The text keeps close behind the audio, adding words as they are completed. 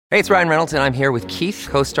Hey, it's Ryan Reynolds, and I'm here with Keith,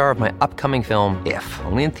 co-star of my upcoming film, If,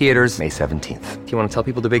 only in theaters May 17th. Do you want to tell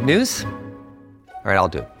people the big news? All right, I'll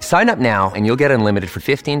do it. Sign up now and you'll get unlimited for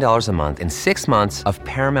 $15 a month and 6 months of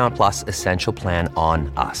Paramount Plus Essential Plan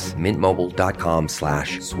on us.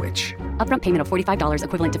 MintMobile.com/switch. Upfront payment of $45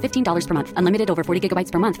 equivalent to $15 per month. Unlimited over 40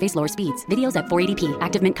 gigabytes per month. Face lower speeds. Videos at 480p.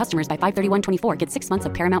 Active Mint customers by 531.24 get 6 months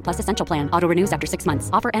of Paramount Plus Essential Plan. Auto renews after 6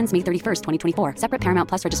 months. Offer ends May 31st, 2024. Separate Paramount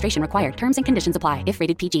Plus registration required. Terms and conditions apply if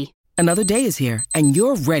rated PG. Another day is here, and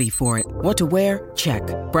you're ready for it. What to wear? Check.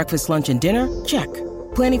 Breakfast, lunch, and dinner? Check.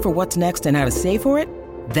 Planning for what's next and how to save for it?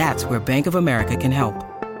 That's where Bank of America can help.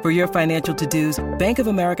 For your financial to-dos, Bank of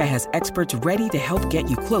America has experts ready to help get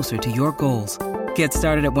you closer to your goals. Get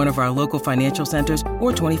started at one of our local financial centers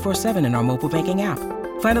or 24/7 in our mobile banking app.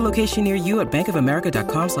 Find a location near you at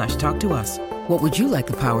bankofamerica.com/talktous. What would you like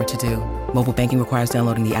the power to do? Mobile banking requires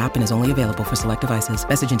downloading the app and is only available for select devices.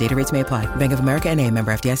 Message and data rates may apply. Bank of America N.A.,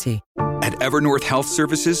 member FDIC. At Evernorth Health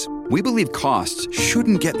Services, we believe costs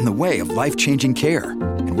shouldn't get in the way of life-changing care,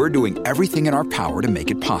 and we're doing everything in our power to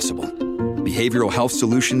make it possible. Behavioral health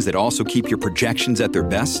solutions that also keep your projections at their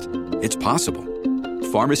best? It's possible.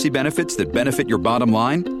 Pharmacy benefits that benefit your bottom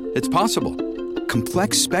line? It's possible.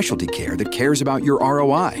 Complex specialty care that cares about your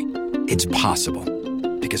ROI? It's possible.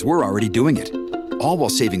 Because we're already doing it. All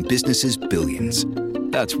while saving businesses billions.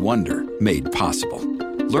 That's Wonder made possible.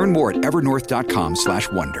 Learn more at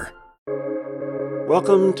evernorth.com/wonder.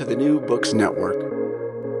 Welcome to the New Books Network.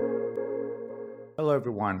 Hello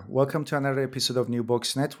everyone, welcome to another episode of New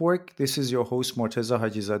Books Network. This is your host Morteza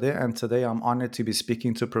Hajizadeh, and today I'm honored to be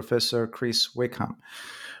speaking to Professor Chris Wickham.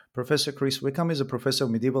 Professor Chris Wickham is a professor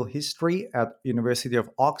of medieval history at University of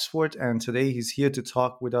Oxford, and today he's here to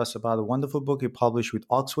talk with us about a wonderful book he published with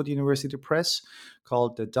Oxford University Press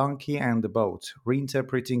called The Donkey and the Boat,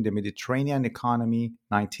 Reinterpreting the Mediterranean Economy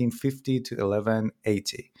 1950 to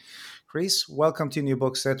 1180. Chris, welcome to New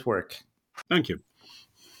Books Network. Thank you.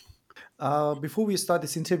 Before we start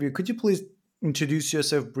this interview, could you please introduce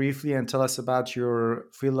yourself briefly and tell us about your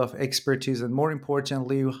field of expertise, and more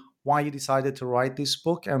importantly, why you decided to write this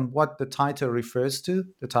book and what the title refers to,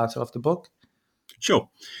 the title of the book? Sure.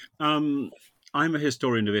 I'm a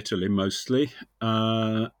historian of Italy mostly,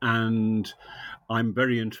 and I'm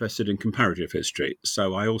very interested in comparative history.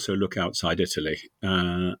 So I also look outside Italy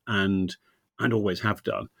and always have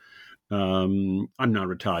done. I'm now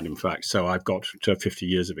retired, in fact, so I've got 50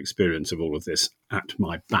 years of experience of all of this at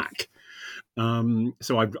my back.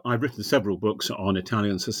 So I've written several books on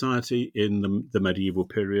Italian society in the medieval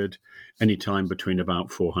period, any time between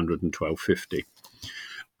about 400 and 1250.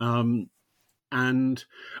 And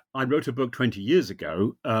I wrote a book 20 years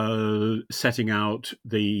ago setting out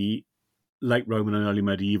the late Roman and early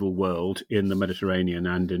medieval world in the Mediterranean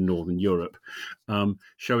and in Northern Europe,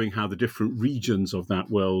 showing how the different regions of that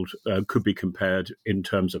world could be compared in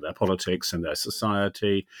terms of their politics and their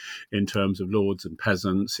society, in terms of lords and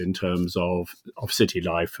peasants, in terms of city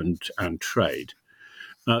life and trade.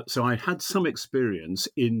 So I had some experience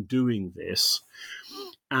in doing this,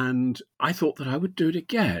 and I thought that I would do it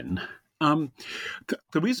again. The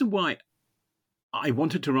reason why I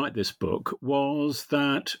wanted to write this book was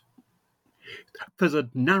that there's a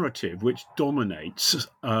narrative which dominates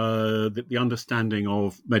the understanding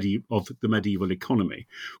of the medieval economy,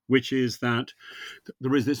 which is that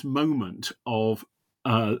there is this moment of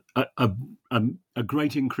a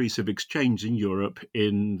great increase of exchange in Europe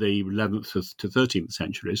in the 11th to 13th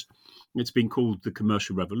centuries. It's been called the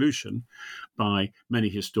Commercial Revolution by many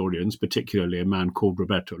historians, particularly a man called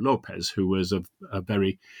Roberto Lopez, who was a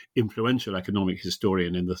very influential economic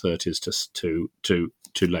historian in the 30s to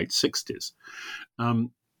late 60s.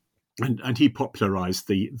 And he popularized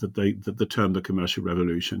the term the Commercial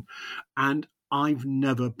Revolution. And I've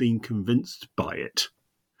never been convinced by it.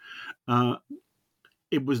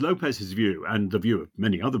 It was Lopez's view, and the view of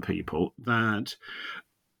many other people, that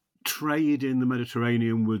trade in the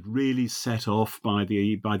Mediterranean was really set off by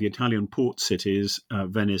the Italian port cities,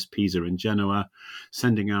 Venice, Pisa, and Genoa,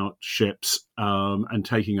 sending out ships and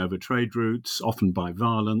taking over trade routes, often by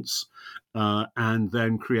violence, and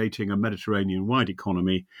then creating a Mediterranean-wide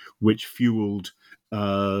economy, which fueled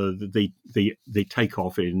the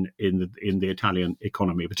takeoff in the Italian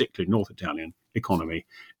economy, particularly North Italian economy,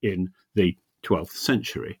 in the 12th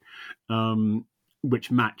century,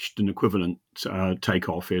 which matched an equivalent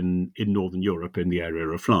takeoff in Northern Europe in the area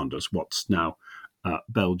of Flanders, what's now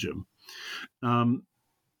Belgium. I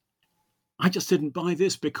just didn't buy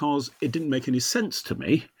this because it didn't make any sense to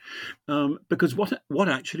me, because what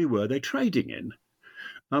actually were they trading in?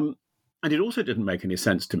 And it also didn't make any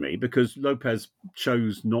sense to me because Lopez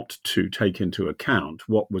chose not to take into account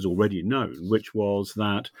what was already known, which was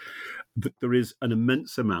that there is an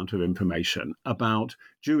immense amount of information about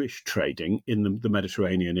Jewish trading in the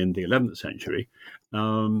Mediterranean in the 11th century.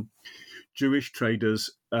 Jewish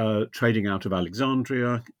traders trading out of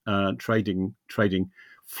Alexandria, trading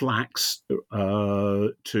flax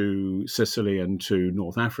to Sicily and to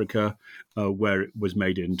North Africa, where it was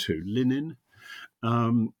made into linen.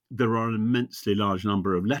 There are an immensely large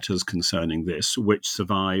number of letters concerning this, which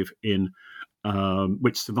survived until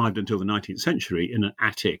the 19th century in an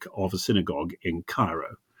attic of a synagogue in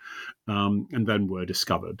Cairo, and then were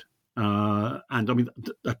discovered. And I mean,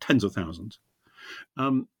 tens of thousands.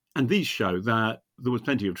 And these show that there was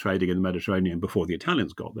plenty of trading in the Mediterranean before the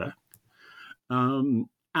Italians got there.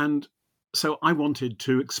 And so I wanted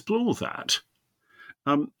to explore that.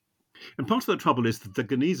 And part of the trouble is that the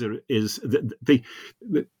Geniza is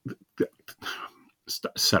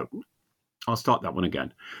so I'll start that one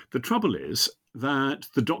again. The trouble is that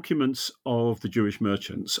the documents of the Jewish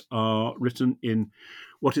merchants are written in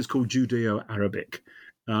what is called Judeo-Arabic,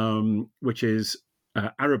 which is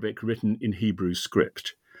Arabic written in Hebrew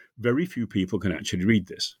script. Very few people can actually read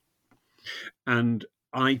this. And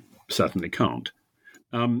I certainly can't.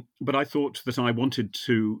 But I thought that I wanted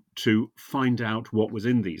to find out what was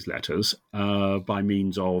in these letters by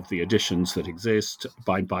means of the editions that exist,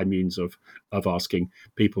 by means of asking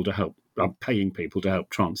people to help, paying people to help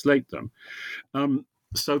translate them,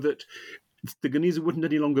 so that the Geniza wouldn't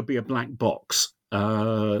any longer be a black box,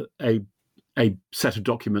 a set of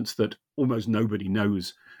documents that almost nobody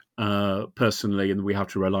knows personally, and we have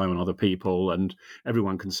to rely on other people, and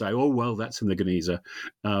everyone can say, oh, well, that's in the Geniza,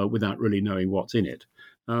 without really knowing what's in it.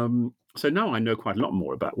 So now I know quite a lot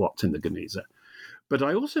more about what's in the Geniza. But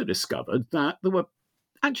I also discovered that there were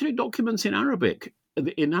actually documents in Arabic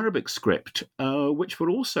script, which were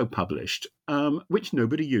also published, which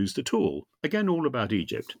nobody used at all. Again, all about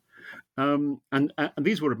Egypt. And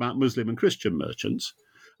these were about Muslim and Christian merchants,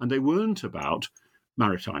 and they weren't about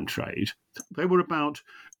maritime trade. They were about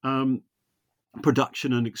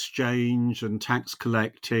production and exchange and tax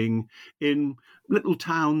collecting in little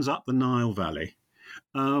towns up the Nile Valley.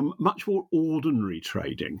 Much more ordinary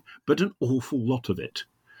trading, but an awful lot of it.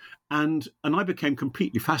 And I became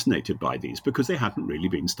completely fascinated by these because they hadn't really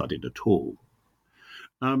been studied at all.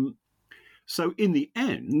 So in the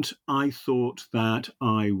end, I thought that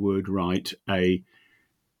I would write a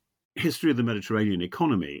history of the Mediterranean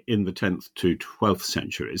economy in the 10th to 12th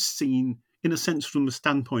centuries, seen in a sense from the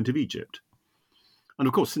standpoint of Egypt. And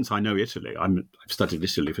of course, since I know Italy, I've studied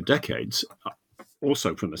Italy for decades,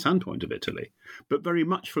 also from the standpoint of Italy, but very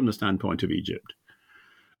much from the standpoint of Egypt.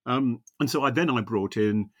 And so I brought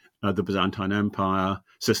in the Byzantine Empire,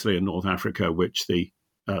 Sicily and North Africa, which the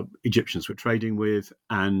Egyptians were trading with,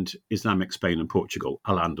 and Islamic Spain and Portugal,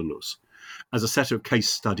 Al-Andalus, as a set of case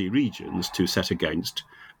study regions to set against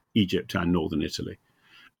Egypt and northern Italy.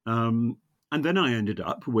 And then I ended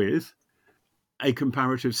up with a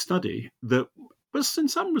comparative study that was in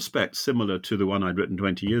some respects similar to the one I'd written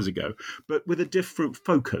 20 years ago, but with a different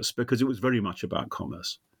focus because it was very much about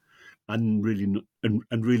commerce and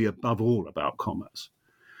really above all about commerce.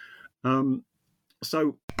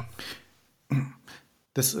 So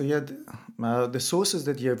the sources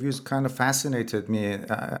that you have used kind of fascinated me.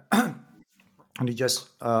 And you just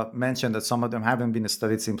mentioned that some of them haven't been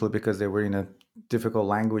studied simply because they were in a difficult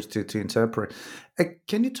language to interpret.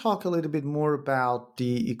 Can you talk a little bit more about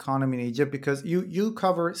the economy in Egypt? Because you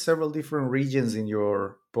cover several different regions in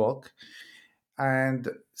your book, and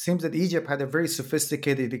it seems that Egypt had a very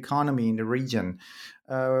sophisticated economy in the region.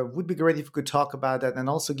 Would be great if you could talk about that and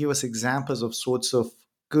also give us examples of sorts of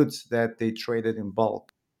goods that they traded in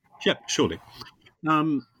bulk. Yeah, surely.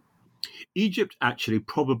 Egypt actually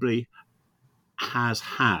probably has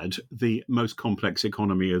had the most complex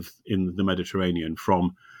economy in the Mediterranean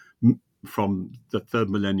from the third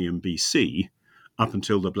millennium BC up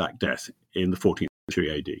until the Black Death in the 14th century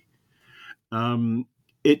AD.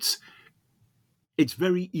 It's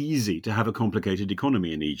very easy to have a complicated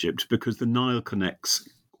economy in Egypt because the Nile connects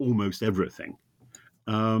almost everything.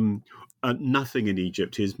 Nothing in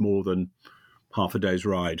Egypt is more than half a day's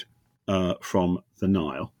ride from the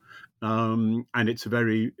Nile. And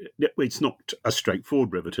it's not a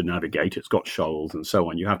straightforward river to navigate. It's got shoals and so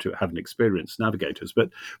on. You have to have an experienced navigators, but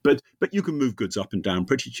you can move goods up and down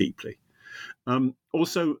pretty cheaply.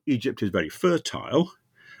 Also, Egypt is very fertile,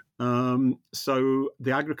 so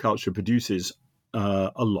the agriculture produces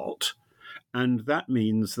a lot, and that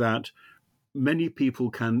means that many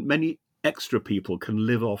extra people can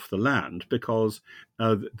live off the land because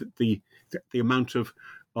the amount of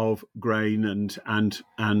of grain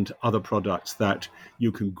and other products that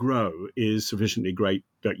you can grow is sufficiently great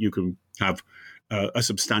that you can have a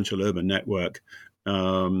substantial urban network,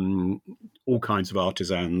 all kinds of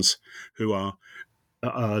artisans who are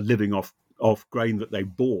living off grain that they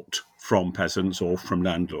bought from peasants or from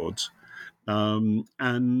landlords.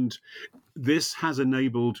 And this has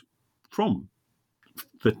enabled, from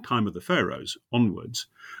the time of the pharaohs onwards,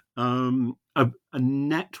 a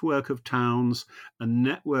network of towns, a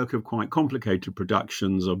network of quite complicated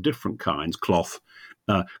productions of different kinds. Cloth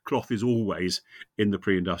is always, in the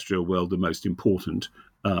pre-industrial world, the most important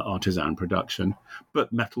artisan production,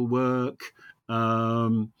 but metalwork,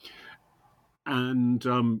 and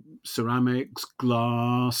ceramics,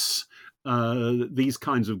 glass, these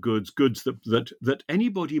kinds of goods that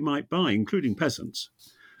anybody might buy, including peasants,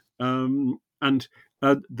 and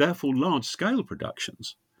therefore large-scale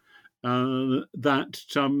productions that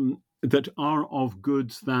are of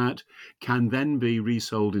goods that can then be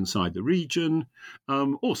resold inside the region,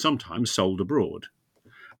 or sometimes sold abroad.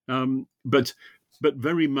 But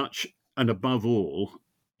very much and above all,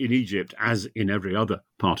 in Egypt, as in every other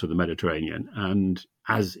part of the Mediterranean, and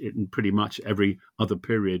as in pretty much every other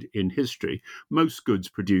period in history, most goods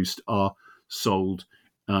produced are sold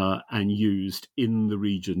and used in the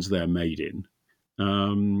regions they're made in.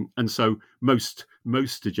 And so most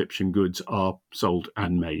Egyptian goods are sold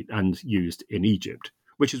and made and used in Egypt,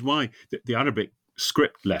 which is why the Arabic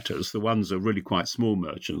script letters, the ones that are really quite small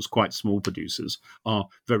merchants, quite small producers, are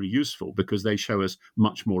very useful because they show us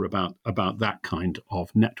much more about that kind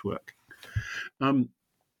of network.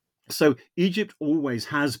 So Egypt always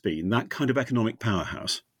has been that kind of economic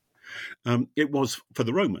powerhouse. It was for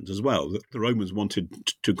the Romans as well. The Romans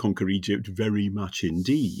wanted to conquer Egypt very much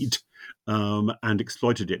indeed, and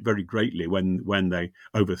exploited it very greatly when they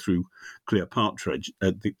overthrew Cleopatra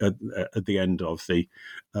at the end of the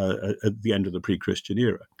pre-Christian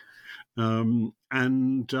era, and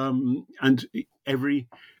every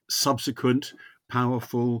subsequent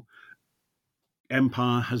powerful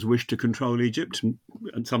empire has wished to control Egypt, and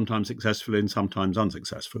sometimes successfully and sometimes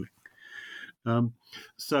unsuccessfully.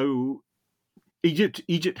 So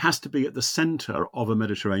Egypt has to be at the center of a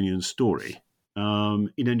Mediterranean story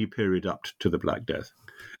in any period up to the Black Death.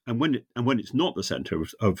 And when it's not the center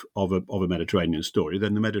of a Mediterranean story,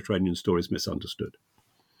 then the Mediterranean story is misunderstood.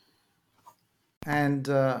 And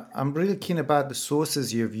I'm really keen about the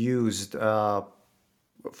sources you've used for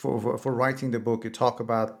writing the book. You talk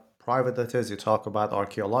about private letters, you talk about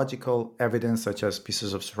archaeological evidence such as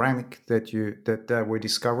pieces of ceramic that were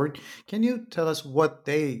discovered. Can you tell us what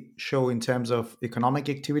they show in terms of economic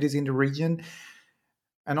activities in the region?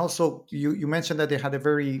 And also, you mentioned that they had a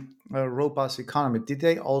very robust economy. Did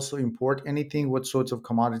they also import anything? What sorts of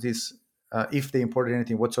commodities, if they imported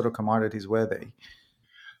anything, what sort of commodities were they?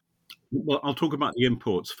 Well, I'll talk about the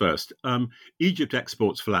imports first. Egypt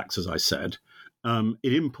exports flax, as I said.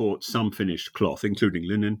 It imports some finished cloth, including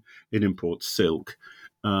linen. It imports silk.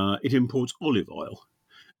 It imports olive oil.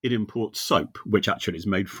 It imports soap, which actually is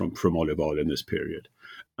made from olive oil in this period.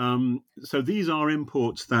 So these are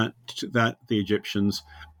imports that the Egyptians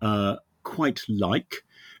quite like.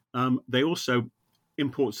 They also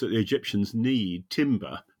imports that the Egyptians need: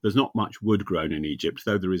 timber. There's not much wood grown in Egypt,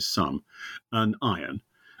 though there is some, and iron.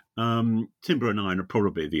 Timber and iron are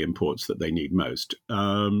probably the imports that they need most,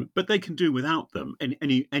 but they can do without them.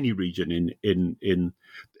 Any region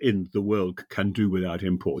in the world can do without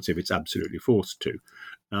imports if it's absolutely forced to,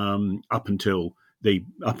 up until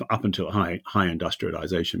high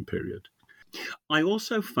industrialization period. I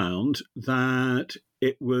also found that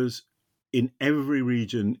it was in every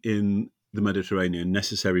region in the Mediterranean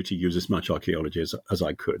necessary to use as much archaeology as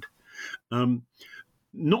I could.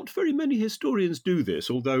 Not very many historians do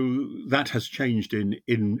this, although that has changed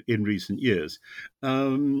in recent years.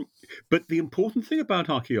 But the important thing about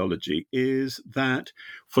archaeology is that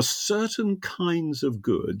for certain kinds of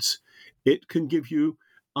goods, it can give you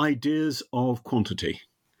ideas of quantity.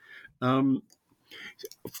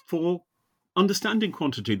 For understanding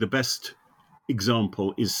quantity, the best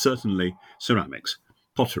example is certainly ceramics,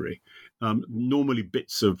 pottery. Normally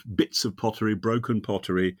bits of pottery, broken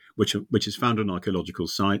pottery, which is found on archaeological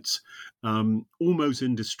sites, almost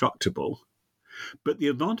indestructible. But the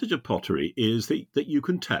advantage of pottery is that you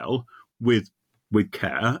can tell with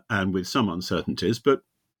care and with some uncertainties, but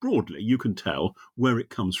broadly you can tell where it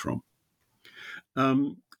comes from.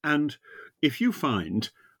 And if you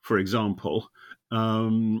find, for example,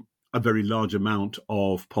 a very large amount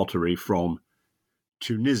of pottery from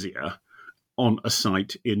Tunisia on a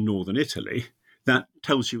site in northern Italy, that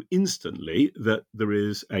tells you instantly that there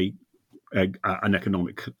is a an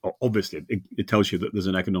economic. Obviously, it tells you that there's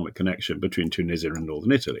an economic connection between Tunisia and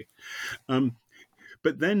northern Italy.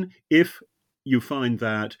 But then, if you find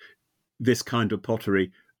that this kind of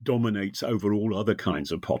pottery dominates over all other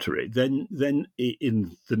kinds of pottery, then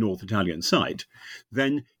in the North Italian site,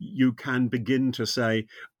 then you can begin to say,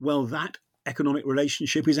 well, that economic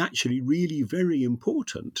relationship is actually really very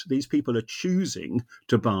important. These people are choosing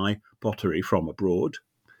to buy pottery from abroad,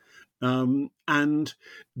 and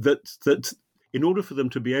that in order for them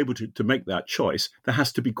to be able to make that choice, there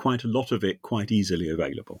has to be quite a lot of it quite easily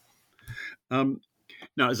available.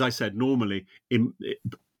 Now, as I said, normally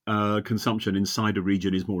consumption inside a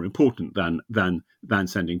region is more important than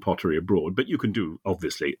sending pottery abroad. But you can do,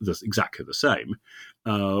 obviously, exactly the same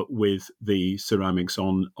with the ceramics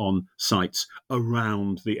on sites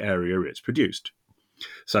around the area it's produced.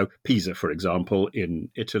 So Pisa, for example, in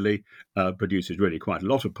Italy, produces really quite a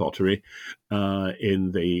lot of pottery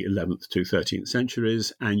in the 11th to 13th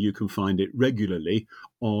centuries, and you can find it regularly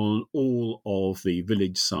on all of the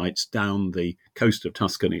village sites down the coast of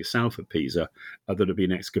Tuscany, south of Pisa, that have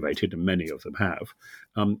been excavated, and many of them have.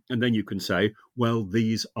 And then you can say, well,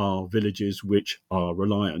 these are villages which are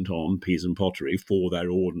reliant on Pisan pottery for their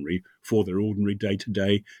ordinary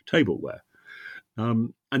day-to-day tableware.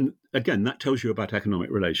 And again, that tells you about economic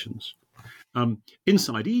relations.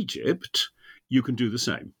 Inside Egypt, you can do the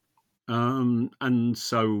same. And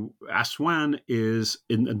so Aswan is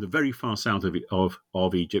in the very far south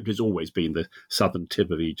of Egypt. It's always been the southern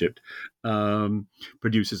tip of Egypt.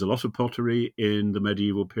 Produces a lot of pottery in the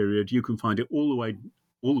medieval period. You can find it all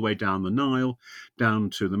the way down the Nile,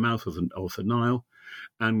 down to the mouth of the Nile,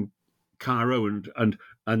 and Cairo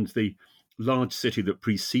and the large city that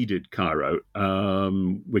preceded Cairo,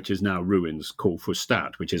 which is now ruins, called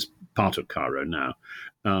Fustat, which is part of Cairo now,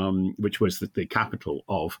 which was the capital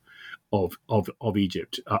of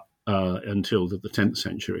Egypt until the 10th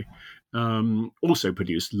century, also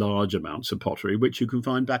produced large amounts of pottery, which you can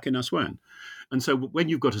find back in Aswan. And so when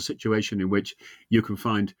you've got a situation in which you can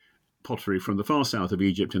find pottery from the far south of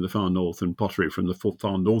Egypt in the far north and pottery from the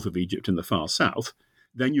far north of Egypt in the far south,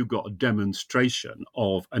 then you've got a demonstration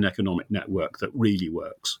of an economic network that really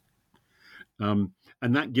works. And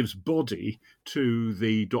that gives body to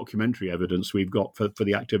the documentary evidence we've got for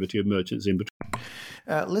the activity of merchants in between.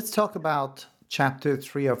 Let's talk about chapter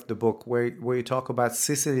 3 of the book, where you talk about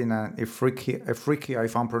Sicily and Ifriqiya,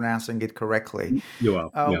 if I'm pronouncing it correctly. You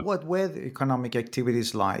are. Yeah. What were the economic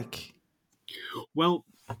activities like? Well,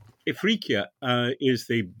 Ifriqiya is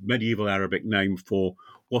the medieval Arabic name for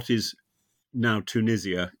what is now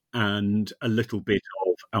Tunisia and a little bit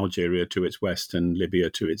of Algeria to its west and Libya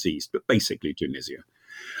to its east, but basically Tunisia,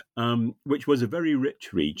 which was a very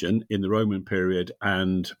rich region in the Roman period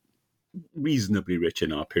and reasonably rich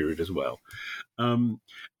in our period as well.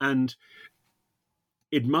 And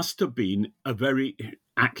it must have been a very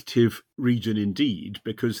active region indeed,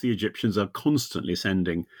 because the Egyptians are constantly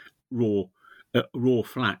sending raw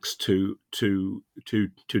flax to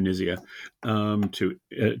Tunisia, to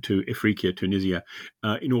Ifriqiya, Tunisia,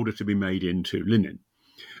 in order to be made into linen.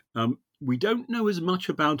 We don't know as much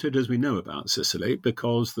about it as we know about Sicily,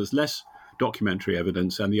 because there's less documentary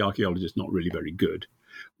evidence and the archaeology is not really very good.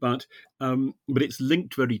 But it's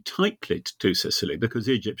linked very tightly to Sicily, because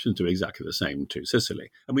the Egyptians do exactly the same to Sicily.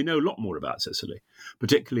 And we know a lot more about Sicily,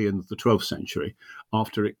 particularly in the 12th century,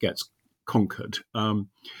 after it gets conquered.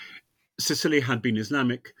 Sicily had been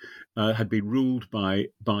Islamic, had been ruled by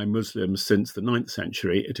Muslims since the 9th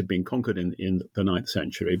century. It had been conquered in the 9th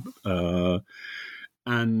century.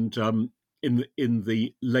 And in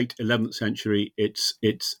the late 11th century, it's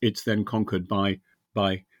then conquered by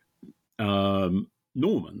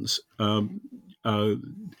Normans,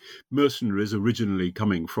 mercenaries originally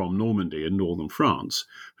coming from Normandy in northern France,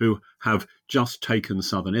 who have just taken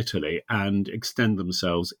southern Italy and extend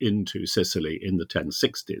themselves into Sicily in the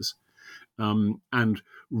 1060s. And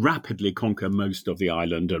rapidly conquer most of the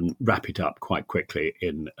island and wrap it up quite quickly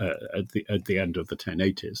at the end of the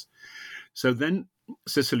 1080s. So then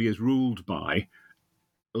Sicily is ruled by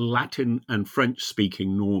Latin and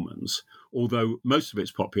French-speaking Normans, although most of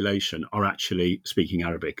its population are actually speaking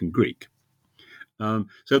Arabic and Greek.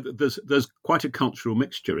 So there's quite a cultural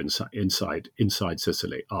mixture inside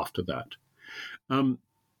Sicily after that.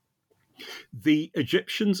 The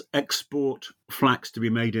Egyptians export flax to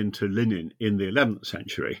be made into linen in the 11th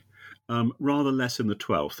century, rather less in the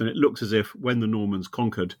 12th. And it looks as if when the Normans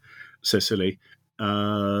conquered Sicily,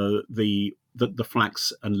 the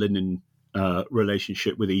flax and linen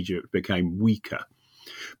relationship with Egypt became weaker.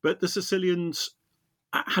 But the Sicilians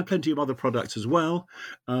had plenty of other products as well.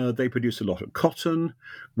 They produced a lot of cotton,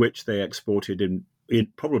 which they exported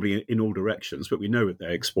probably in all directions, but we know that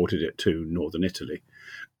they exported it to northern Italy.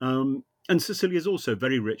 And Sicily is also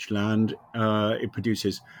very rich land. It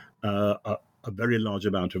produces a very large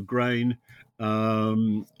amount of grain.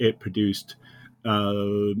 It produced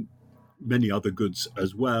many other goods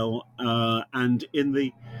as well. And in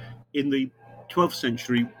the 12th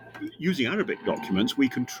century, using Arabic documents, we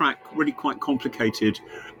can track really quite complicated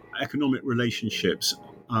economic relationships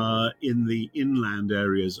in the inland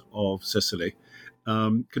areas of Sicily,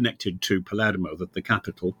 connected to Palermo, the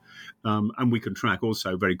capital. And we can track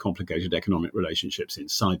also very complicated economic relationships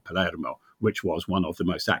inside Palermo, which was one of the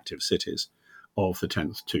most active cities of the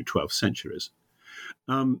 10th to 12th centuries.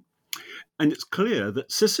 And it's clear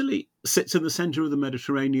that Sicily sits in the center of the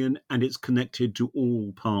Mediterranean and it's connected to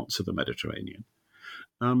all parts of the Mediterranean.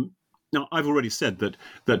 Now, I've already said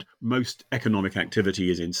that most economic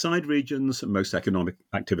activity is inside regions, and most economic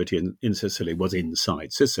activity in Sicily was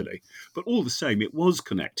inside Sicily. But all the same, it was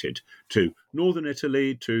connected to northern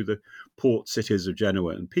Italy, to the port cities of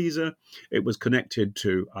Genoa and Pisa. It was connected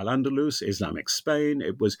to Al-Andalus, Islamic Spain.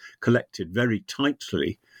 It was connected very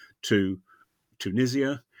tightly to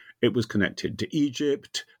Tunisia. It was connected to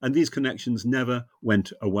Egypt. And these connections never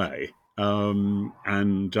went away.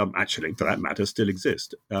 Actually, for that matter, still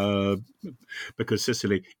exist because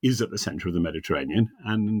Sicily is at the center of the Mediterranean.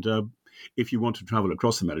 And if you want to travel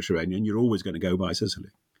across the Mediterranean, you're always going to go by Sicily.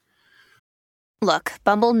 Look,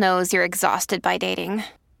 Bumble knows you're exhausted by dating.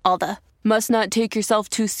 All the must not take yourself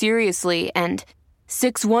too seriously and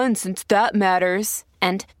 6'1" since that matters.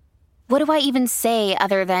 And what do I even say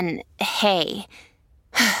other than hey?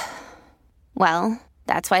 Well,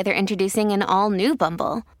 that's why they're introducing an all-new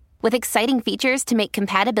Bumble. With exciting features to make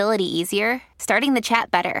compatibility easier, starting the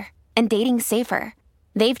chat better, and dating safer.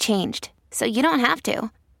 They've changed, so you don't have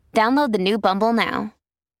to. Download the new Bumble now.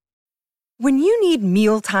 When you need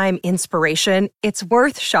mealtime inspiration, it's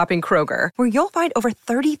worth shopping Kroger, where you'll find over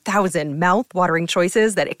 30,000 mouth-watering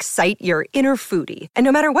choices that excite your inner foodie. And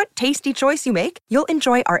no matter what tasty choice you make, you'll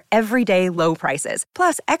enjoy our everyday low prices,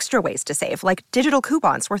 plus extra ways to save, like digital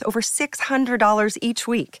coupons worth over $600 each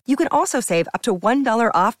week. You can also save up to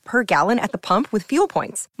 $1 off per gallon at the pump with fuel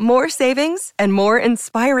points. More savings and more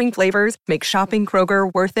inspiring flavors make shopping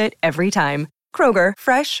Kroger worth it every time. Kroger,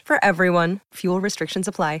 fresh for everyone. Fuel restrictions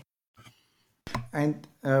apply. And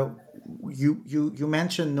you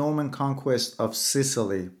mentioned Norman conquest of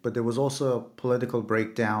Sicily, but there was also a political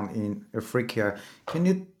breakdown in Africa. Can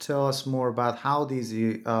you tell us more about how these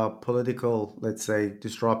political, let's say,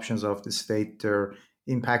 disruptions of the state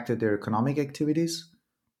impacted their economic activities?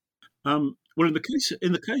 Well, in the case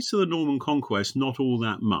of the Norman conquest, not all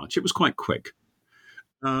that much. It was quite quick.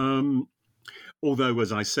 Although,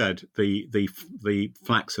 as I said, the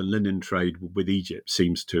flax and linen trade with Egypt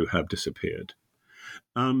seems to have disappeared.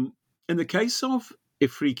 In the case of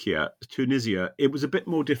Ifriqiya, Tunisia, it was a bit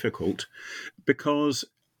more difficult because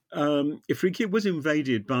Ifriqiya was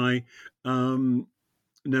invaded by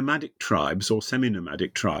nomadic tribes or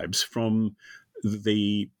semi-nomadic tribes from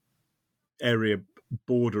the area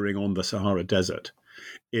bordering on the Sahara Desert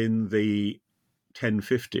in the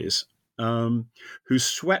 1050s, who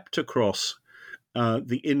swept across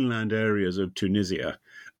the inland areas of Tunisia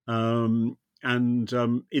and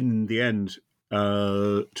in the end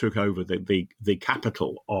took over the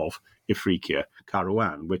capital of Ifriqiya,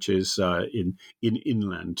 Kairouan, which is in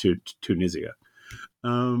inland to Tunisia.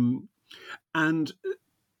 And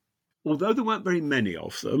although there weren't very many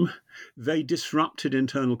of them, they disrupted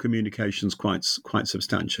internal communications quite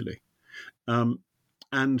substantially.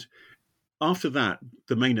 And after that,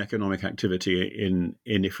 the main economic activity in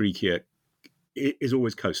Ifriqiya is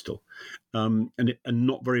always coastal, and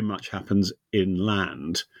not very much happens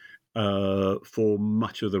inland for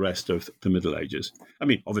much of the rest of the Middle Ages. I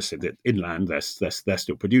mean, obviously, the inland, they're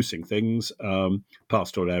still producing things.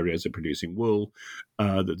 Pastoral areas are producing wool.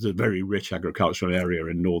 There's a very rich agricultural area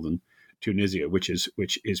in northern Tunisia, which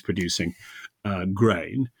is producing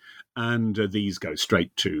grain. And these go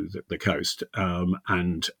straight to the coast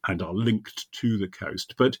and are linked to the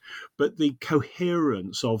coast. But the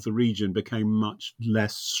coherence of the region became much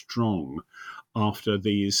less strong after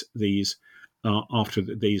these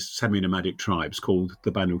semi-nomadic tribes called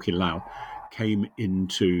the Banu Kilau came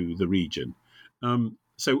into the region.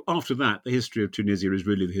 So after that, the history of Tunisia is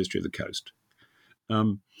really the history of the coast.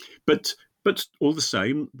 But all the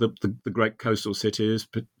same, the great coastal cities,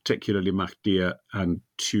 particularly Mahdia and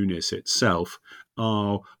Tunis itself,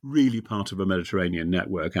 are really part of a Mediterranean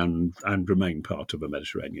network and remain part of a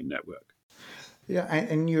Mediterranean network. Yeah, and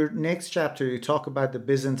in your next chapter, you talk about the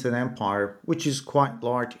Byzantine Empire, which is quite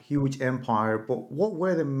large, huge empire. But what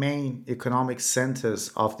were the main economic centers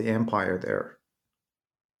of the empire there?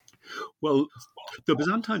 Well, the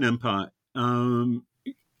Byzantine Empire,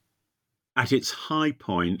 at its high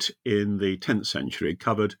point in the 10th century,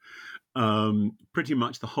 covered pretty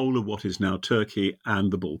much the whole of what is now Turkey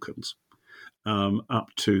and the Balkans, up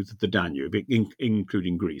to the Danube,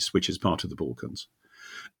 including Greece, which is part of the Balkans.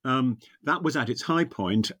 That was at its high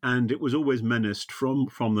point, and it was always menaced from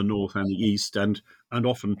the north and the east, and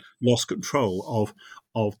often lost control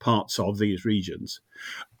of parts of these regions.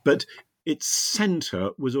 But its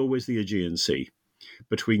centre was always the Aegean Sea,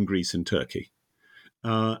 between Greece and Turkey.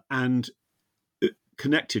 And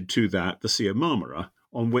connected to that, the Sea of Marmara,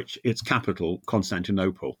 on which its capital,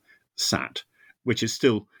 Constantinople, sat, which is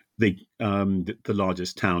still the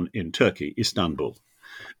largest town in Turkey, Istanbul.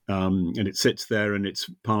 And it sits there, and it's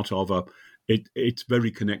part of it's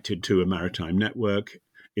very connected to a maritime network.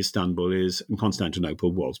 Istanbul is, and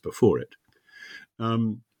Constantinople was before it.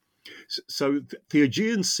 So the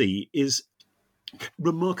Aegean Sea is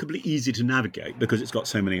remarkably easy to navigate because it's got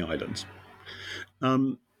so many islands.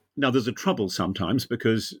 Now, there's a trouble sometimes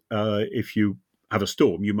because if you have a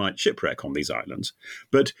storm, you might shipwreck on these islands,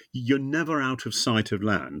 but you're never out of sight of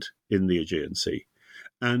land in the Aegean Sea.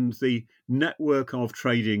 And the network of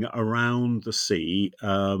trading around the sea,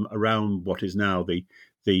 around what is now the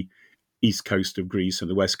east coast of Greece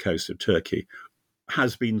and the west coast of Turkey,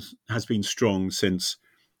 has been strong since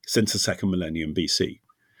the second millennium BC,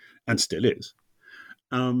 and still is.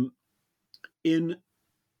 In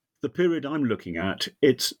the period I'm looking at,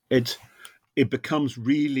 it becomes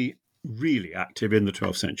really, really active in the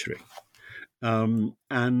 12th century, and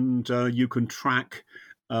you can track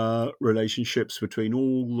relationships between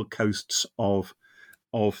all the coasts of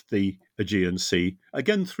the Aegean Sea,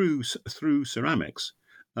 again through ceramics,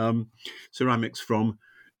 ceramics from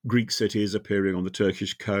Greek cities appearing on the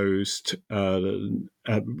Turkish coast in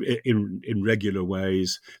regular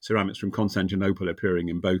ways, ceramics from Constantinople appearing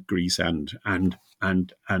in both Greece and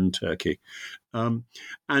Turkey,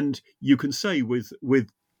 and you can say with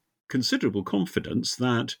considerable confidence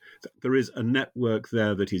that there is a network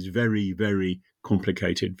there that is very, very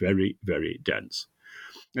complicated, very, very dense.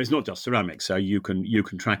 It's not just ceramics, so you can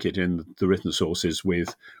track it in the written sources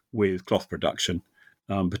with cloth production,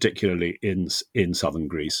 particularly in southern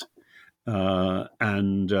Greece,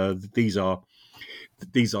 and these are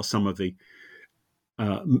some of the.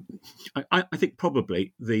 I think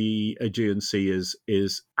probably the Aegean Sea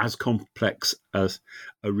is as complex as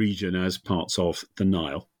a region as parts of the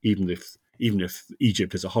Nile, even if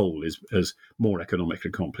Egypt as a whole is more economically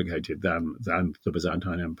complicated than the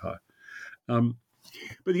Byzantine Empire.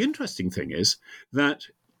 But the interesting thing is that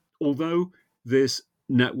although this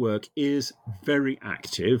network is very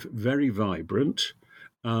active, very vibrant,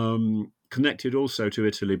 connected also to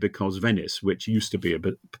Italy because Venice, which used to be a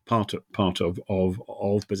bit part of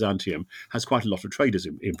Byzantium, has quite a lot of traders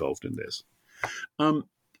involved in this.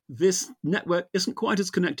 This network isn't quite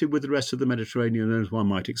as connected with the rest of the Mediterranean as one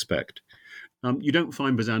might expect. You don't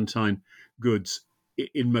find Byzantine goods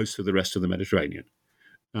in most of the rest of the Mediterranean,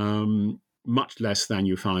 much less than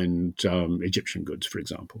you find Egyptian goods, for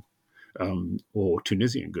example, or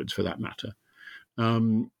Tunisian goods for that matter.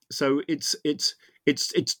 So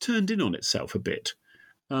it's turned in on itself a bit.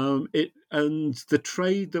 And the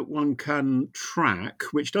trade that one can track,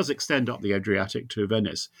 which does extend up the Adriatic to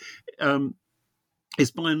Venice, is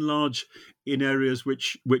by and large in areas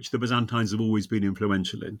which the Byzantines have always been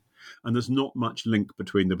influential in. And there's not much link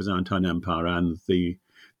between the Byzantine Empire and the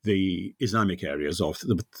Islamic areas of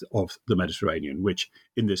the Mediterranean, which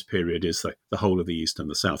in this period is the whole of the east and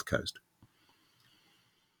the south coast.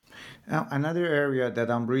 Now, another area that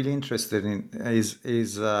I'm really interested in is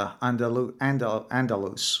Andalus,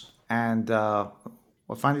 and I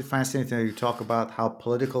find it fascinating that you talk about how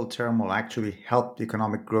political turmoil actually helped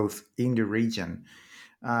economic growth in the region.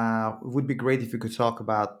 It would be great if you could talk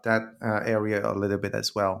about that area a little bit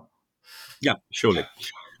as well. Yeah, surely.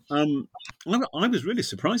 I was really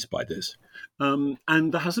surprised by this, and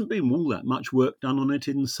there hasn't been all that much work done on it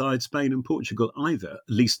inside Spain and Portugal either. At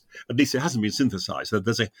least it hasn't been synthesized.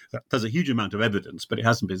 There's a huge amount of evidence, but it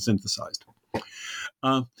hasn't been synthesized.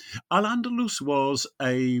 Al-Andalus was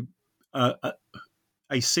a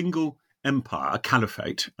single empire, a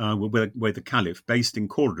caliphate, with the caliph based in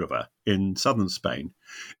Cordova in southern Spain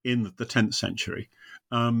in the 10th century,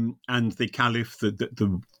 and the caliph,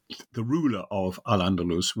 the ruler of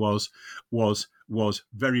Al-Andalus was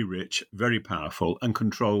very rich, very powerful, and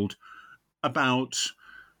controlled about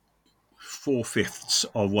 4/5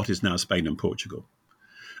 of what is now Spain and Portugal.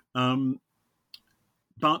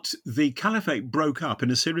 But the caliphate broke up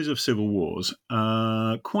in a series of civil wars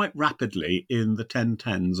quite rapidly in the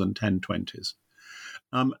 1010s and 1020s.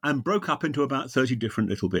 and broke up into about 30 different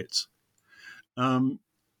little bits.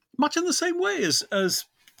 Much in the same way as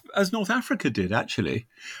North Africa did, actually,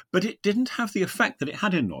 but it didn't have the effect that it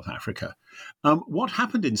had in North Africa. What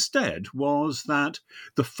happened instead was that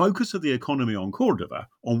the focus of the economy on Cordova,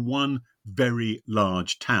 on one very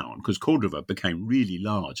large town, because Cordova became really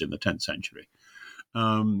large in the 10th century,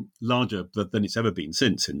 larger than it's ever been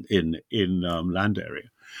since in land area.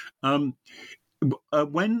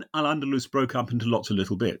 When Al-Andalus broke up into lots of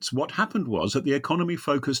little bits, what happened was that the economy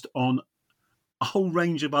focused on a whole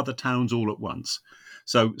range of other towns all at once.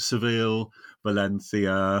 So Seville,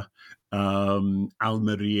 Valencia,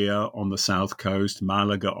 Almeria on the south coast,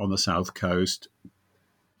 Malaga on the south coast,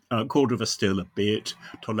 Cordova still a bit,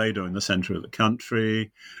 Toledo in the centre of the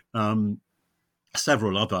country,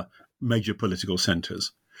 several other major political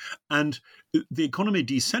centres. And the economy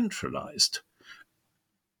decentralised,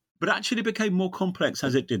 but actually became more complex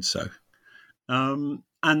as it did so.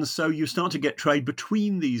 And so you start to get trade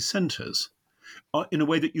between these centres in a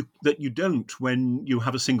way that you don't when you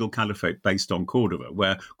have a single caliphate based on Cordova,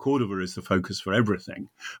 where Cordova is the focus for everything.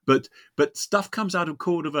 But stuff comes out of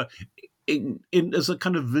Cordova as a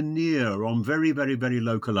kind of veneer on very, very, very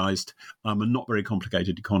localized and not very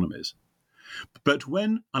complicated economies. But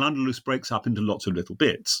when Al-Andalus breaks up into lots of little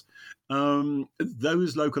bits,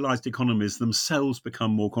 those localized economies themselves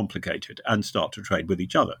become more complicated and start to trade with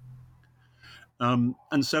each other.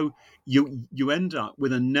 And so you end up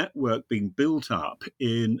with a network being built up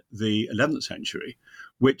in the 11th century,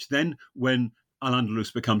 which then, when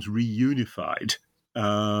Al-Andalus becomes reunified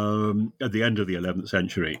at the end of the 11th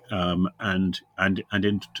century and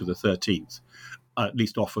into the 13th, at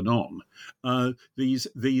least off and on, these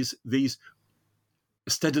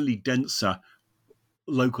steadily denser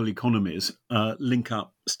local economies link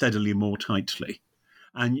up steadily more tightly.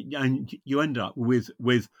 And you end up with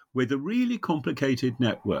a really complicated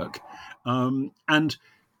network. And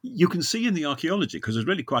you can see in the archaeology, because there's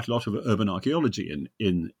really quite a lot of urban archaeology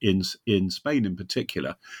in Spain in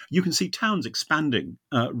particular, you can see towns expanding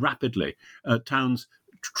rapidly, towns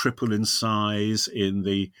triple in size in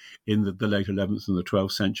the late 11th and the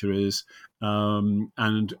 12th centuries, and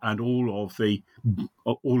all of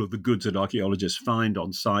the goods that archaeologists find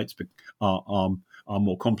on sites are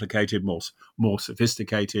more complicated, more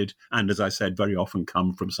sophisticated, and, as I said, very often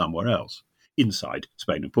come from somewhere else inside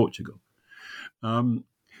Spain and Portugal.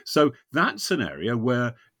 So that's an area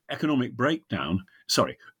where that's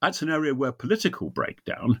an area where political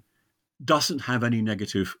breakdown doesn't have any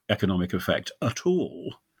negative economic effect at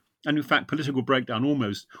all. And in fact, political breakdown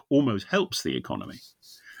almost helps the economy.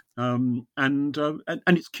 And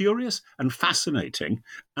it's curious and fascinating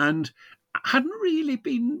and hadn't really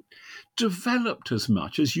been developed as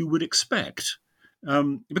much as you would expect,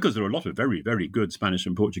 because there are a lot of very, very good Spanish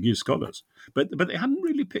and Portuguese scholars, but they hadn't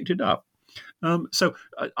really picked it up. So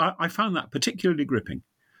I found that particularly gripping.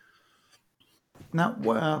 Now,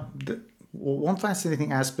 one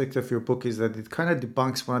fascinating aspect of your book is that it kind of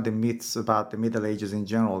debunks one of the myths about the Middle Ages in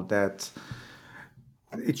general, that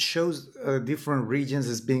it shows different regions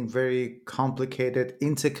as being very complicated,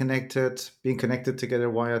 interconnected, being connected together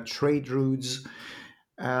via trade routes.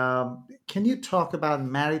 Can you talk about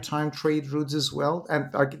maritime trade routes as well? And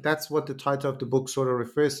that's what the title of the book sort of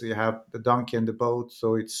refers to. You have the donkey and the boat,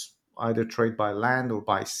 so it's either trade by land or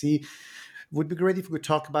by sea. It would be great if we could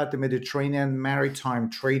talk about the Mediterranean maritime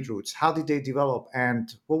trade routes. How did they develop,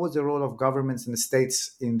 and what was the role of governments and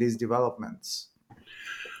states in these developments?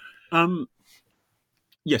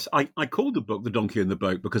 Yes, I called the book The Donkey and the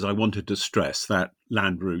Boat because I wanted to stress that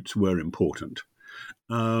land routes were important.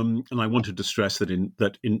 And I wanted to stress that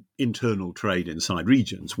in internal trade inside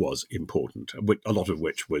regions was important, a lot of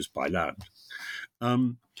which was by land.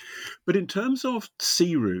 But in terms of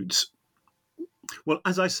sea routes, well,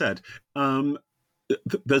 as I said,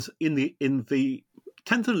 there's in the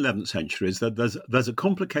 10th and 11th centuries, there's a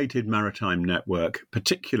complicated maritime network,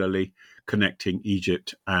 particularly connecting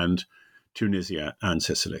Egypt and Tunisia and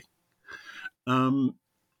Sicily. And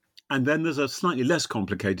then there's a slightly less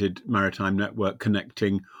complicated maritime network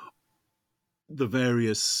connecting the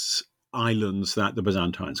various islands that the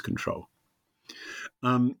Byzantines control.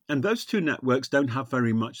 And those two networks don't have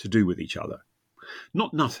very much to do with each other.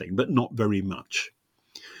 Not nothing, but not very much.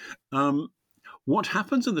 What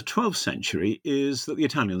happens in the 12th century is that the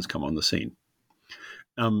Italians come on the scene.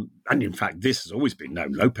 And in fact, this has always been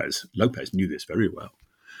known. Lopez knew this very well.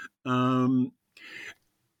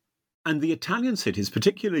 And the Italian cities,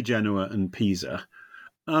 particularly Genoa and Pisa,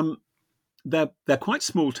 they're quite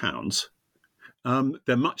small towns.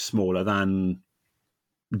 They're much smaller than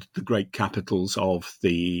the great capitals of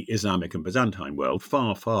the Islamic and Byzantine world,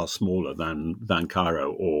 far, far smaller than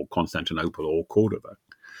Cairo or Constantinople or Cordoba.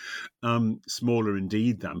 Smaller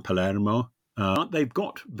indeed than Palermo. They've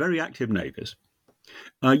got very active navies.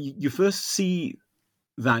 You first see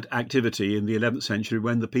that activity in the 11th century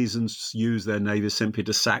when the Pisans use their navies simply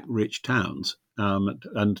to sack rich towns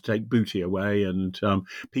and take booty away. And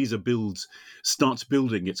Pisa starts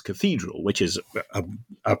building its cathedral, which is a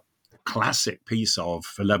classic piece of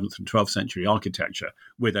 11th and 12th century architecture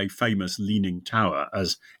with a famous leaning tower,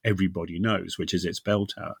 as everybody knows, which is its bell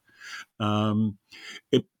tower.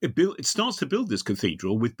 It starts to build this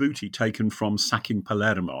cathedral with booty taken from sacking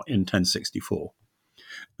Palermo in 1064.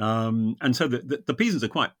 And so the Pisans are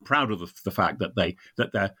quite proud of the fact that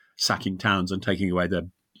they're sacking towns and taking away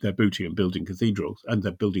their booty and building cathedrals, and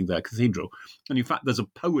they're building their cathedral. And in fact, there's a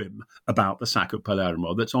poem about the sack of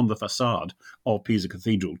Palermo that's on the facade of Pisa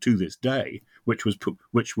Cathedral to this day, which was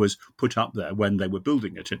put up there when they were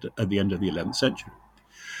building it at the end of the 11th century.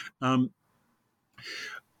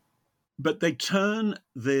 But they turn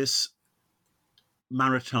this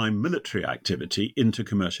maritime military activity into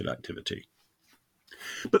commercial activity.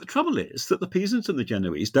 But the trouble is that the Pisans and the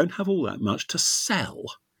Genoese don't have all that much to sell.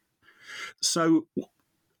 So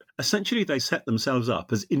essentially they set themselves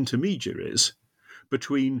up as intermediaries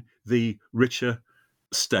between the richer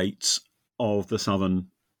states of the southern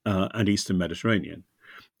and eastern Mediterranean.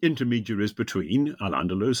 Intermediaries between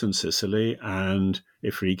Al-Andalus and Sicily and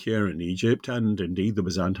Ifriqiya and Egypt and indeed the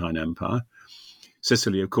Byzantine Empire.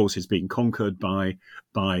 Sicily, of course, is being conquered by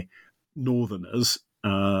northerners,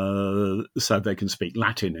 so they can speak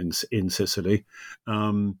Latin in Sicily.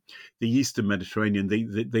 The eastern Mediterranean,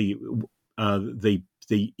 the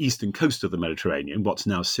eastern coast of the Mediterranean, what's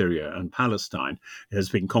now Syria and Palestine, has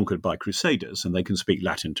been conquered by Crusaders, and they can speak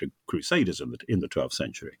Latin to Crusaders in the 12th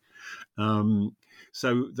century.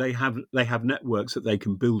 So they have networks that they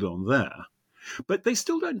can build on there, but they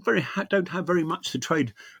still don't have very much to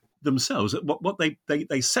trade themselves. What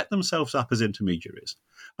they set themselves up as intermediaries,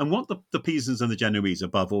 and what the Pisans and the Genoese,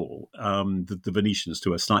 above all, the Venetians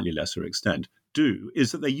to a slightly lesser extent, do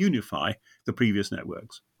is that they unify the previous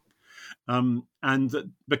networks, and that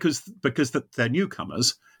because they're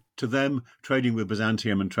newcomers. To them, trading with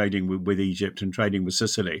Byzantium and trading with Egypt and trading with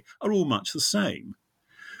Sicily are all much the same.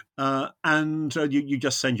 And you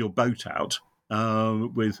just send your boat out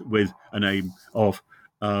with an aim of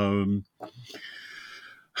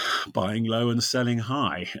buying low and selling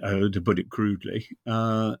high, to put it crudely,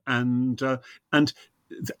 and they're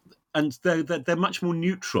much more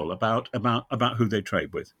neutral about who they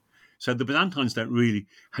trade with. So the Byzantines aren't really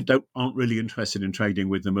interested in trading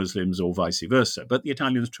with the Muslims or vice versa, but the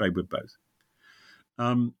Italians trade with both.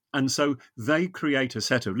 And so they create a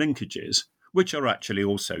set of linkages which are actually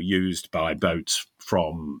also used by boats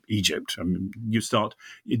from Egypt. I mean,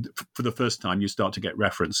 for the first time, you start to get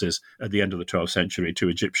references at the end of the 12th century to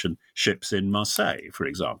Egyptian ships in Marseille, for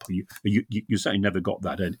example. You certainly never got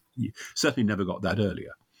that. You certainly never got that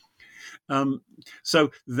earlier.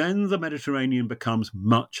 So then the Mediterranean becomes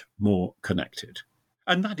much more connected,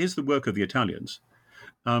 and that is the work of the Italians,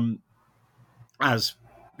 as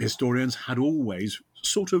historians had always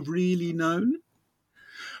sort of really known,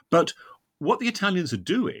 but what the Italians are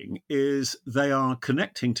doing is they are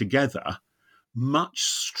connecting together much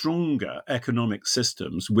stronger economic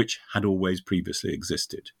systems which had always previously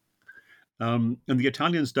existed. And the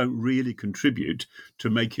Italians don't really contribute to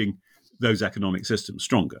making those economic systems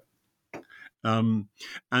stronger. And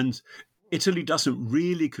Italy doesn't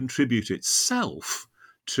really contribute itself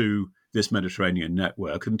to this Mediterranean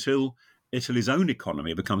network until Italy's own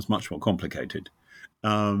economy becomes much more complicated,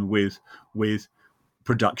 with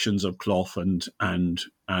productions of cloth and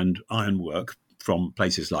ironwork from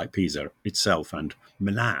places like Pisa itself and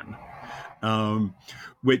Milan,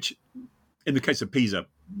 which, in the case of Pisa,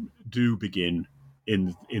 do begin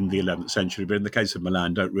in the 11th century, but in the case of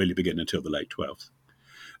Milan, don't really begin until the late 12th.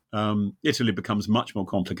 Italy becomes much more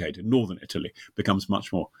complicated. Northern Italy becomes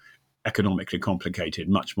much more economically complicated,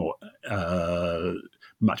 much more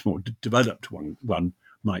developed. One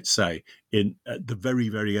might say at the very,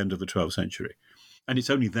 very end of the 12th century. And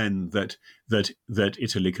it's only then that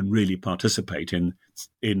Italy can really participate in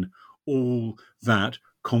all that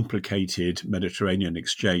complicated Mediterranean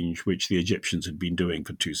exchange which the Egyptians had been doing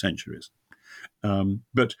for 2 centuries.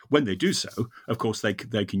 But when they do so, of course, they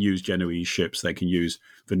can use Genoese ships, they can use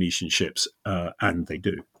Venetian ships, and they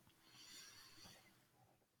do.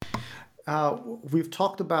 We've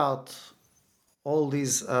talked about all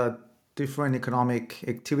these different economic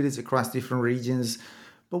activities across different regions,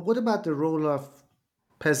 but what about the role of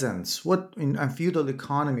peasants, what in a feudal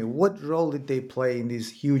economy, what role did they play in these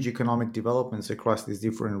huge economic developments across these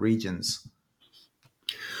different regions?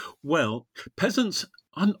 Well, peasants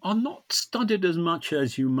are not studied as much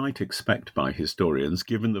as you might expect by historians,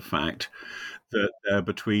 given the fact that they're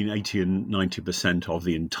between 80 and 90% of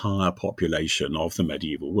the entire population of the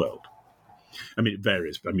medieval world. I mean, it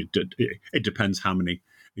varies. I mean, it depends how many.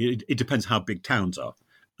 It depends how big towns are.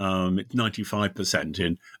 It's 95%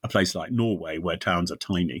 in a place like Norway, where towns are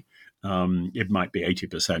tiny. It might be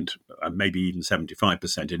 80%, maybe even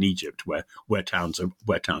 75% in Egypt, where towns are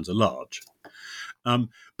large.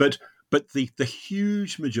 But the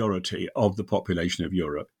huge majority of the population of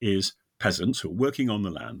Europe is peasants who are working on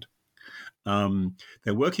the land.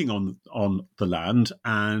 They're working on the land,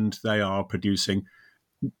 and they are producing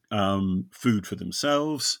food for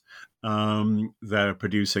themselves. They're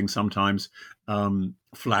producing sometimes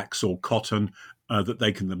flax or cotton that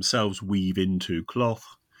they can themselves weave into cloth.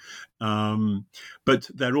 But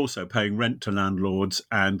they're also paying rent to landlords,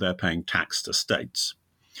 and they're paying tax to states.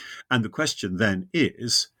 And the question then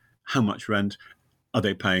is, how much rent are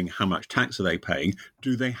they paying? How much tax are they paying?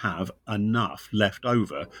 Do they have enough left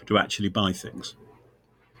over to actually buy things?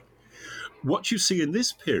 What you see in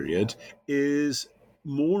this period is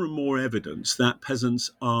more and more evidence that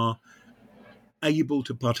peasants are able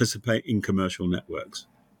to participate in commercial networks.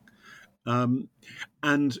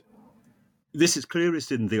 And this is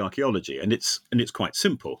clearest in the archaeology, and it's quite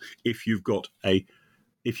simple. If you've got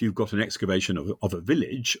an excavation of a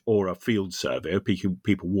village or a field survey,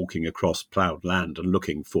 people walking across ploughed land and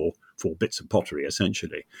looking for bits of pottery,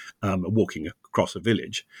 essentially, walking across a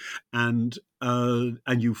village, and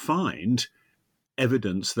you find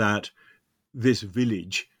evidence that this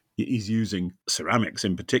village is using ceramics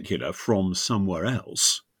in particular from somewhere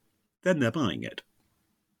else, then they're buying it.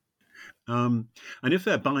 And if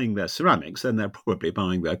they're buying their ceramics, then they're probably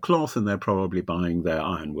buying their cloth, and they're probably buying their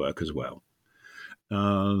ironwork as well.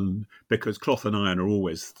 Because cloth and iron are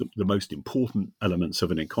always the most important elements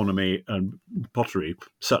of an economy, and pottery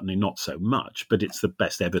certainly not so much, but it's the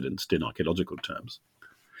best evidenced in archaeological terms.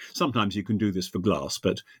 Sometimes you can do this for glass,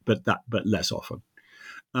 but less often.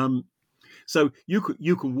 So you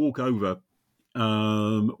can walk over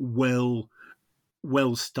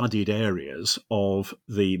well-studied areas of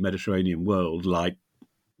the Mediterranean world, like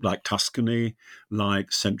Tuscany,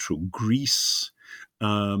 like central Greece,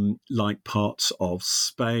 like parts of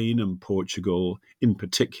Spain and Portugal, in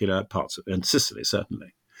particular, and Sicily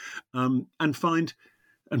certainly, and find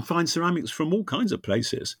ceramics from all kinds of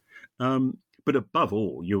places. But above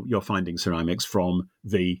all, you're finding ceramics from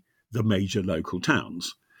the major local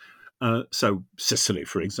towns. So Sicily,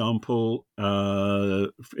 for example,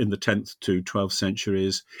 in the 10th to 12th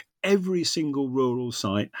centuries, every single rural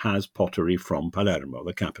site has pottery from Palermo,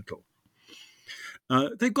 the capital.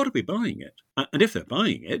 They've got to be buying it. And if they're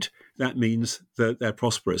buying it, that means that they're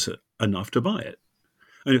prosperous enough to buy it.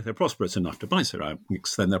 And if they're prosperous enough to buy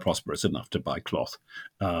ceramics, then they're prosperous enough to buy cloth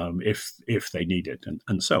if they need it,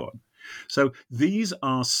 and so on. So these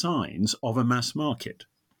are signs of a mass market.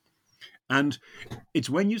 And it's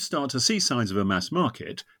when you start to see signs of a mass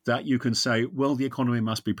market that you can say, well, the economy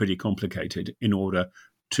must be pretty complicated in order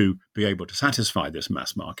to be able to satisfy this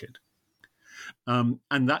mass market. And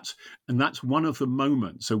that's one of the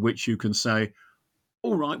moments at which you can say,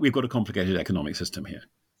 all right, we've got a complicated economic system here.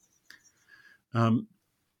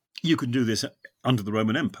 You can do this under the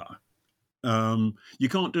Roman Empire. You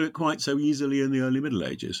can't do it quite so easily in the early Middle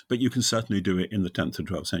Ages, but you can certainly do it in the 10th and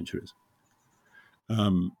 12th centuries.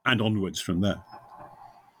 And onwards from there.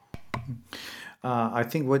 I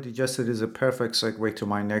think what you just said is a perfect segue to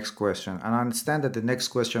my next question. And I understand that the next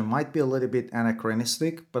question might be a little bit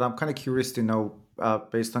anachronistic, but I'm kind of curious to know,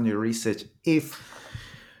 based on your research, if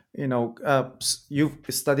you've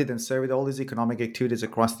studied and surveyed all these economic activities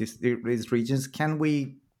across these regions, can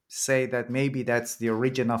we say that maybe that's the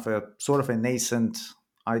origin of a sort of a nascent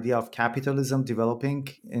idea of capitalism developing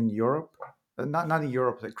in Europe? Not in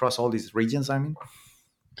Europe, across all these regions, I mean?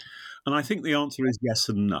 And I think the answer is yes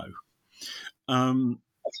and no.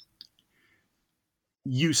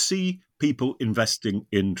 You see people investing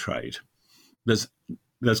in trade. There's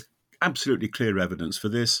absolutely clear evidence for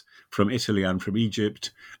this from Italy and from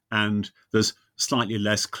Egypt, and there's slightly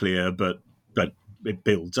less clear, but it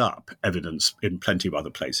builds up evidence in plenty of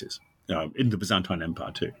other places, in the Byzantine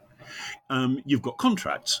Empire too. You've got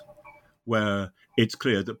contracts where it's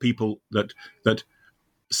clear that that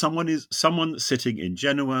someone sitting in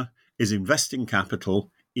Genoa is investing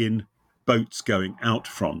capital in boats going out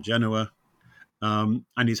from Genoa, and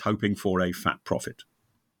is hoping for a fat profit.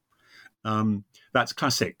 That's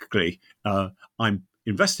classically, I'm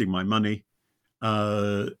investing my money,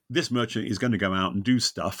 this merchant is going to go out and do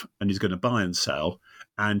stuff, and he's going to buy and sell,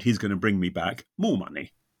 and he's going to bring me back more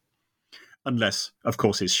money. Unless, of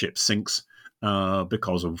course, his ship sinks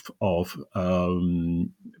because of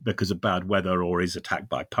bad weather or is attacked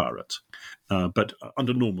by pirates. But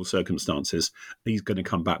under normal circumstances, he's going to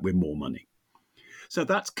come back with more money. So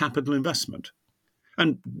that's capital investment.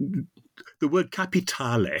 And the word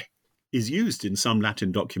capitale is used in some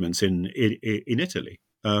Latin documents in Italy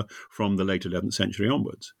from the late 11th century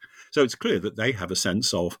onwards. So it's clear that they have a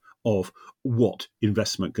sense of what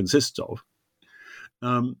investment consists of.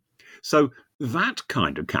 So that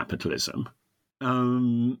kind of capitalism,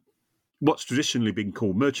 what's traditionally been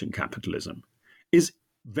called merchant capitalism, is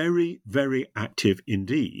very, very active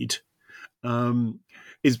indeed.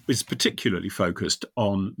 Is particularly focused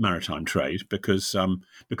on maritime trade because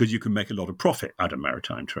you can make a lot of profit out of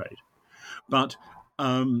maritime trade. But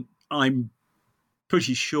I'm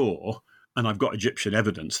pretty sure, and I've got Egyptian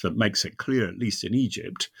evidence that makes it clear, at least in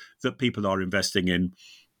Egypt, that people are investing in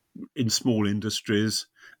small industries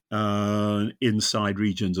inside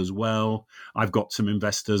regions as well. I've got some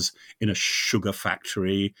investors in a sugar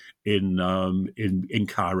factory in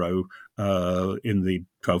Cairo in the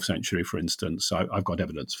 12th century, for instance. I've got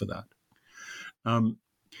evidence for that.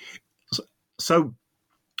 So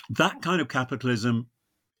that kind of capitalism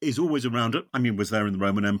is always around it. I mean, was there in the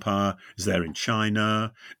Roman Empire, is there in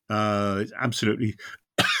China. It's absolutely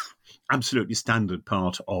standard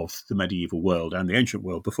part of the medieval world and the ancient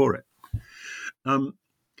world before it.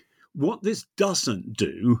 What this doesn't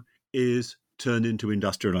do is turn into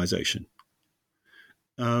industrialization.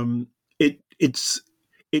 It's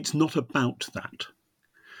not about that.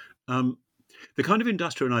 The kind of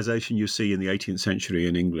industrialization you see in the 18th century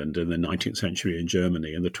in England and the 19th century in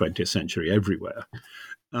Germany and the 20th century everywhere,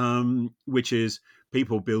 which is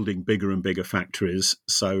people building bigger and bigger factories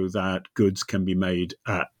so that goods can be made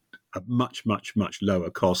at a much, much, much lower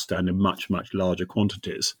cost and in much, much larger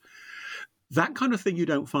quantities. That kind of thing you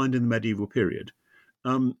don't find in the medieval period.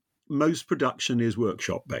 Most production is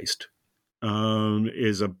workshop-based,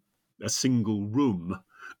 is a single room,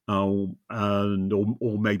 or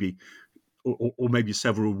maybe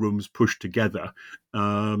several rooms pushed together,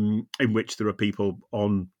 in which there are people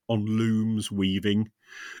on looms weaving,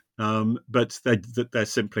 but they're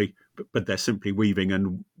simply weaving,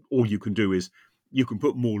 and all you can do is you can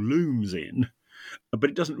put more looms in. But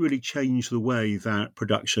it doesn't really change the way that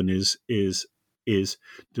production is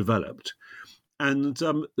developed, and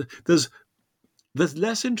there's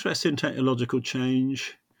less interest in technological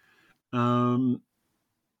change, although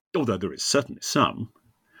there is certainly some.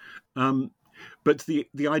 But the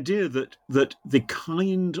idea that the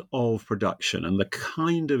kind of production and the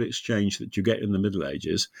kind of exchange that you get in the Middle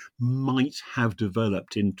Ages might have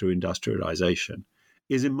developed into industrialization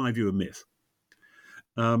is, in my view, a myth.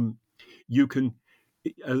 You can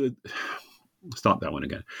start that one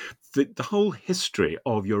again. The whole history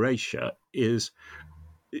of Eurasia is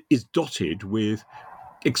dotted with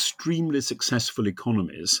extremely successful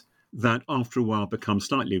economies that after a while become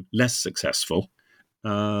slightly less successful,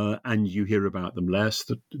 and you hear about them less.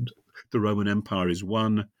 The Roman Empire is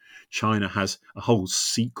one. China has a whole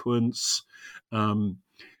sequence.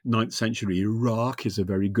 9th century Iraq is a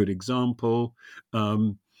very good example.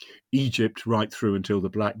 Egypt right through until the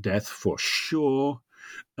Black Death for sure.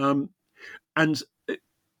 And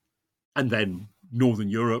then Northern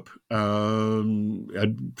Europe,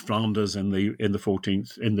 Flanders in the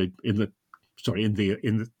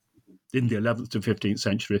 11th to 15th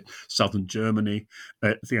century, southern Germany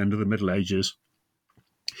at the end of the Middle Ages.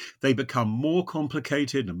 They become more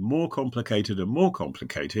complicated and more complicated and more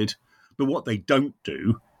complicated, but what they don't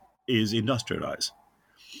do is industrialize.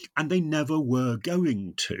 And they never were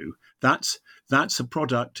going to. That's a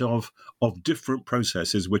product of different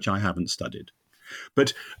processes which I haven't studied.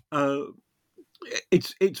 But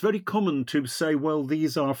it's very common to say, well,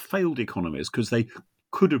 these are failed economies because they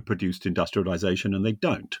could have produced industrialization and they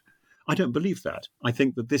don't. I don't believe that. I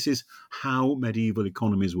think that this is how medieval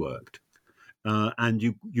economies worked. And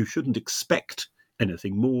you shouldn't expect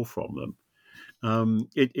anything more from them.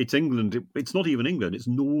 It's England. It's not even England. It's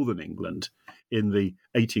Northern England in the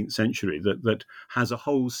 18th century that has a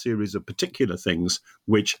whole series of particular things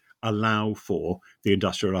which allow for the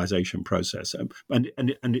industrialization process, and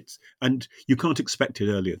you can't expect it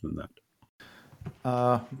earlier than that.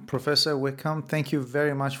 Professor Wickham, thank you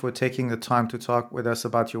very much for taking the time to talk with us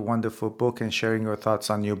about your wonderful book and sharing your thoughts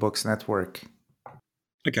on New Books Network.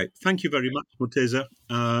 Okay, thank you very much, Morteza.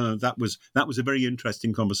 That was a very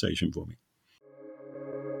interesting conversation for me.